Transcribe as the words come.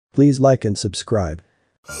Please like and subscribe.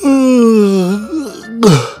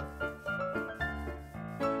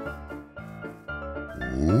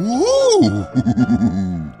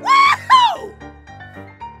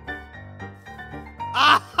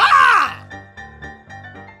 Aha!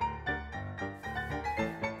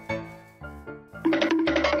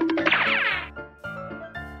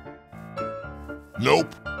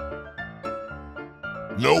 Nope.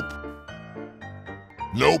 Nope.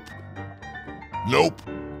 Nope. Nope.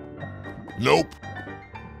 Nope.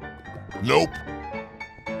 Nope.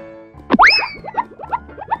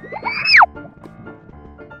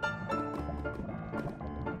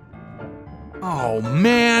 Oh,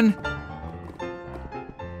 man.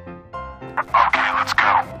 Okay, let's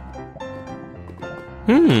go.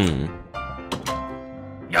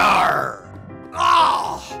 Yarr!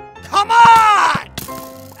 Oh, come on!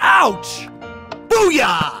 Ouch!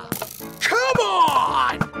 Booyah! Come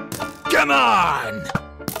on! Come on!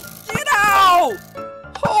 Get out!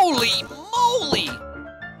 Holy moly!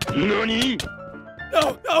 Nani?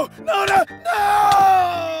 No, no, no, no,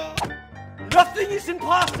 no! Nothing is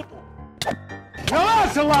impossible! Now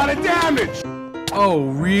that's a lot of damage! Oh,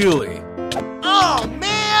 really? Oh,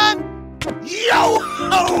 man! Yo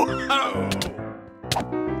ho ho!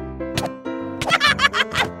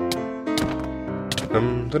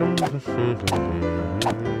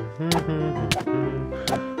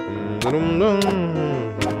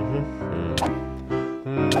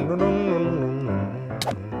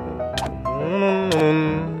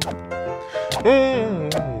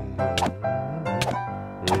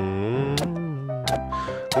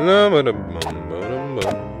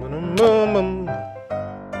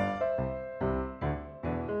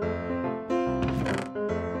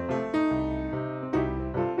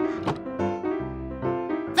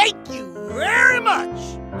 Thank you very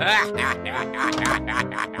much!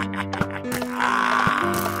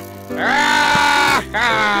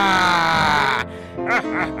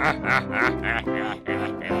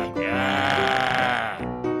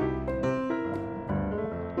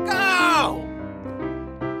 Go!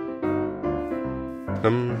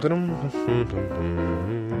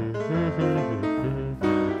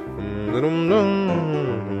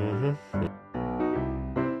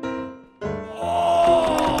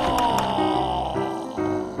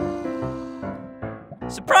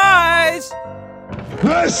 Surprise!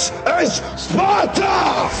 This is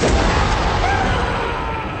Sparta!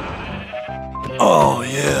 Oh,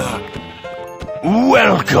 yeah.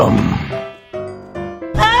 Welcome!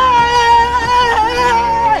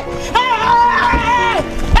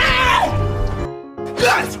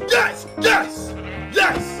 Yes! Yes! Yes!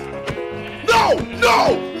 Yes! No! No!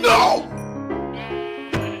 No!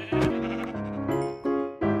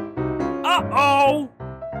 Uh-oh!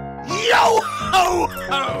 Yo ho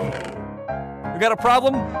ho! We got a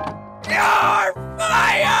problem? You're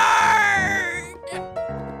fired!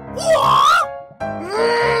 What?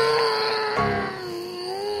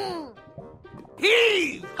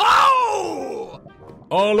 Heave ho!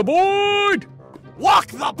 All aboard! Walk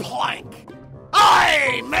the plank!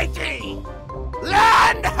 Aye, matey!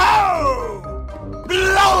 Land ho!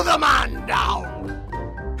 Blow the man down!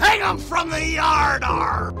 Hang him from the yard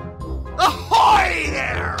arm! Ahoy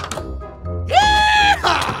there!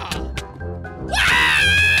 Yeehaw!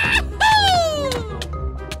 Wahoo!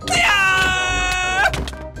 Yeah!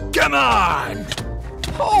 Come on!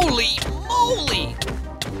 Holy moly!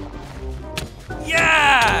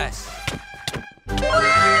 Yes!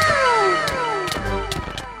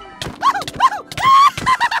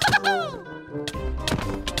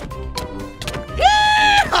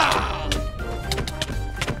 Yeehaw!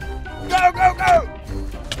 Go, go, go!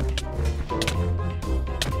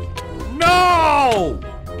 No!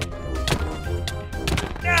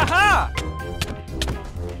 Aha!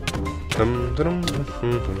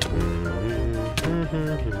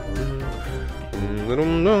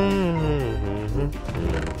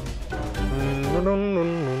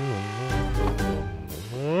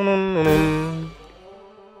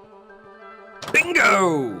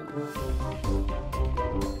 Bingo!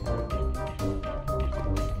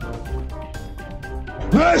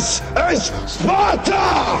 This is Sparta!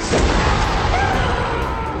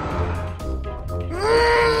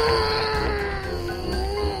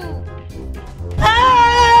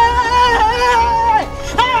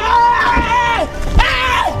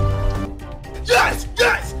 Yes!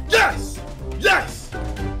 Yes! Yes! Yes!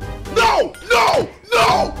 No! No!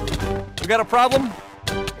 No! We got a problem?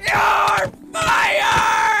 You're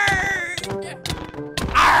fired!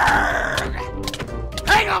 Arrgh!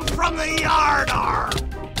 Hang him from the yard arm!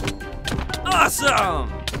 Awesome!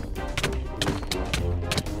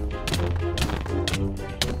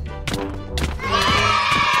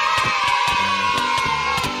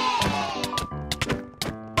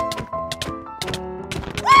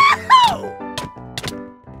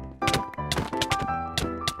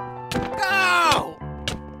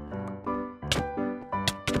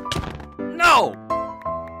 Go!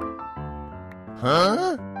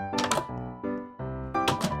 Huh?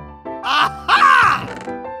 Aha!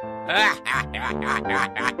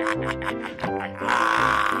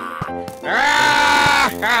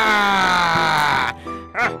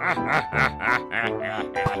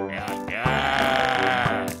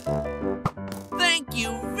 Thank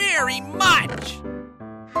you very much!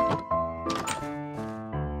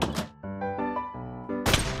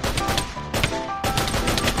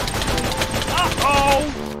 Uh-oh!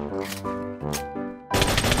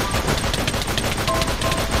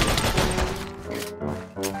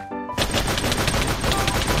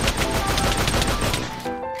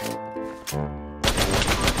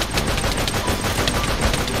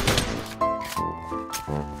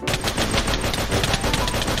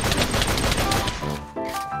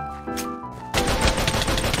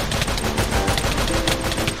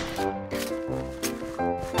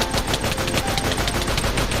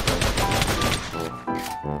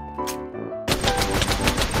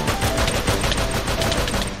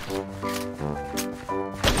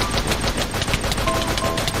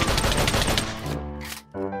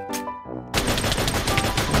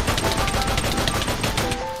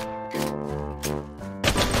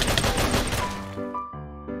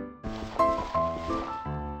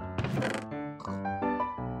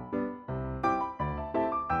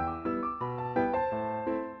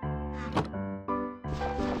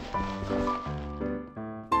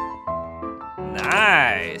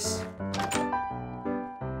 Nice.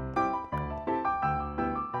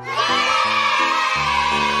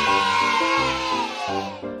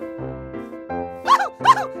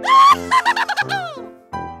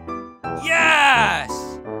 Yes!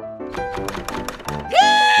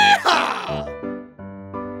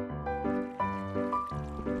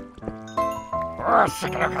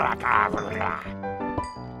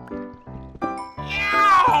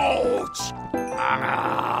 Ouch!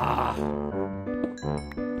 Ah.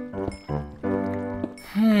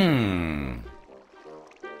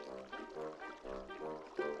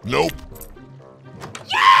 Nope.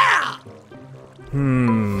 Yeah!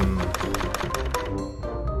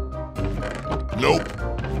 Nope.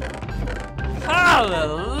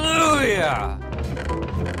 Hallelujah!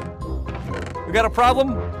 We got a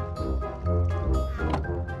problem?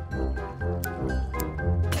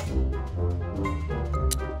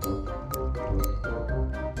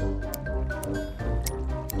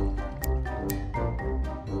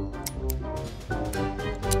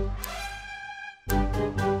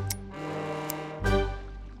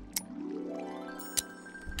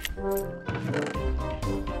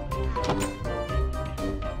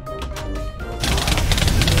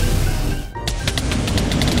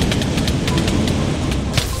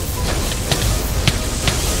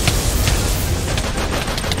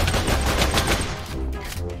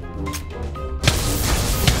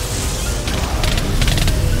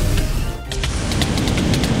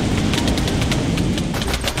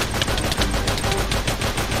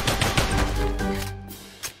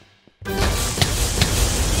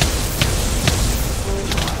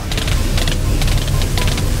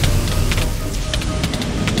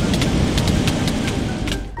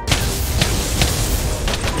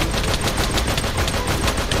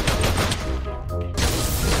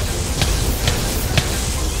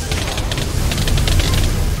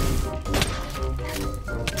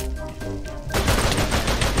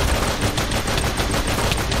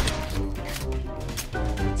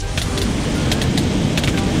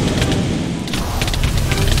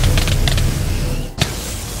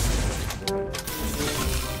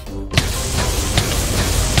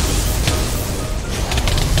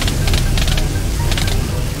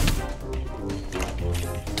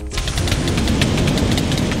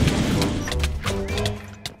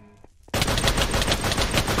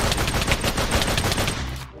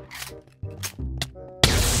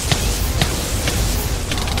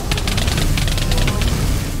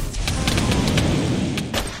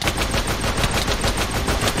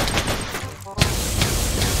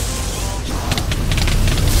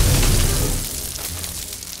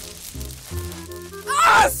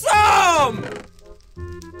 Awesome!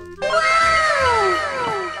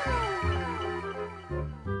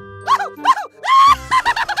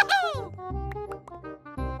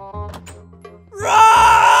 Run!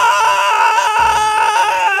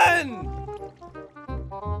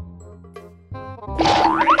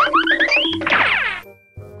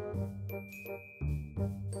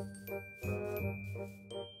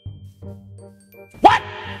 What?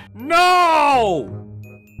 No!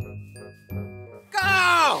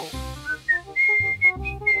 Go!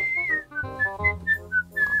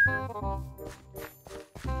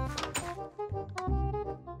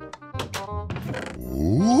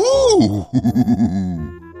 Ooh.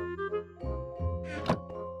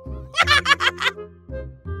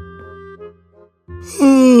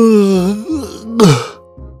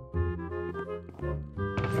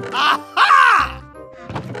 Aha!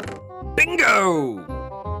 Bingo!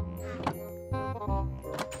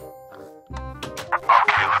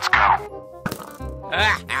 Okay, let's go.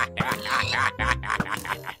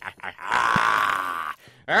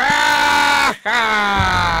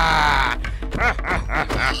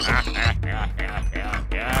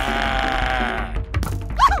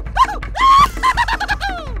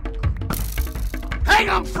 Hang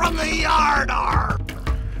 'em from the yard,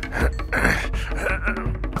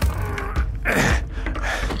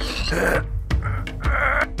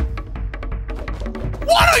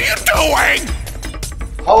 What are you doing?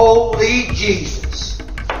 Holy Jesus.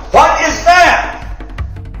 What is that?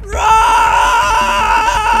 Run!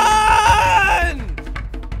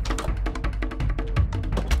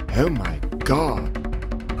 Oh my God.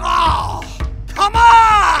 Oh, come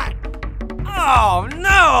on! Oh,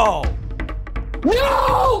 no!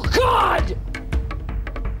 No, God!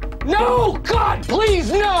 No, God,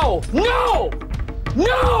 please, no! No!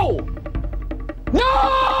 No!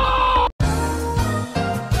 No!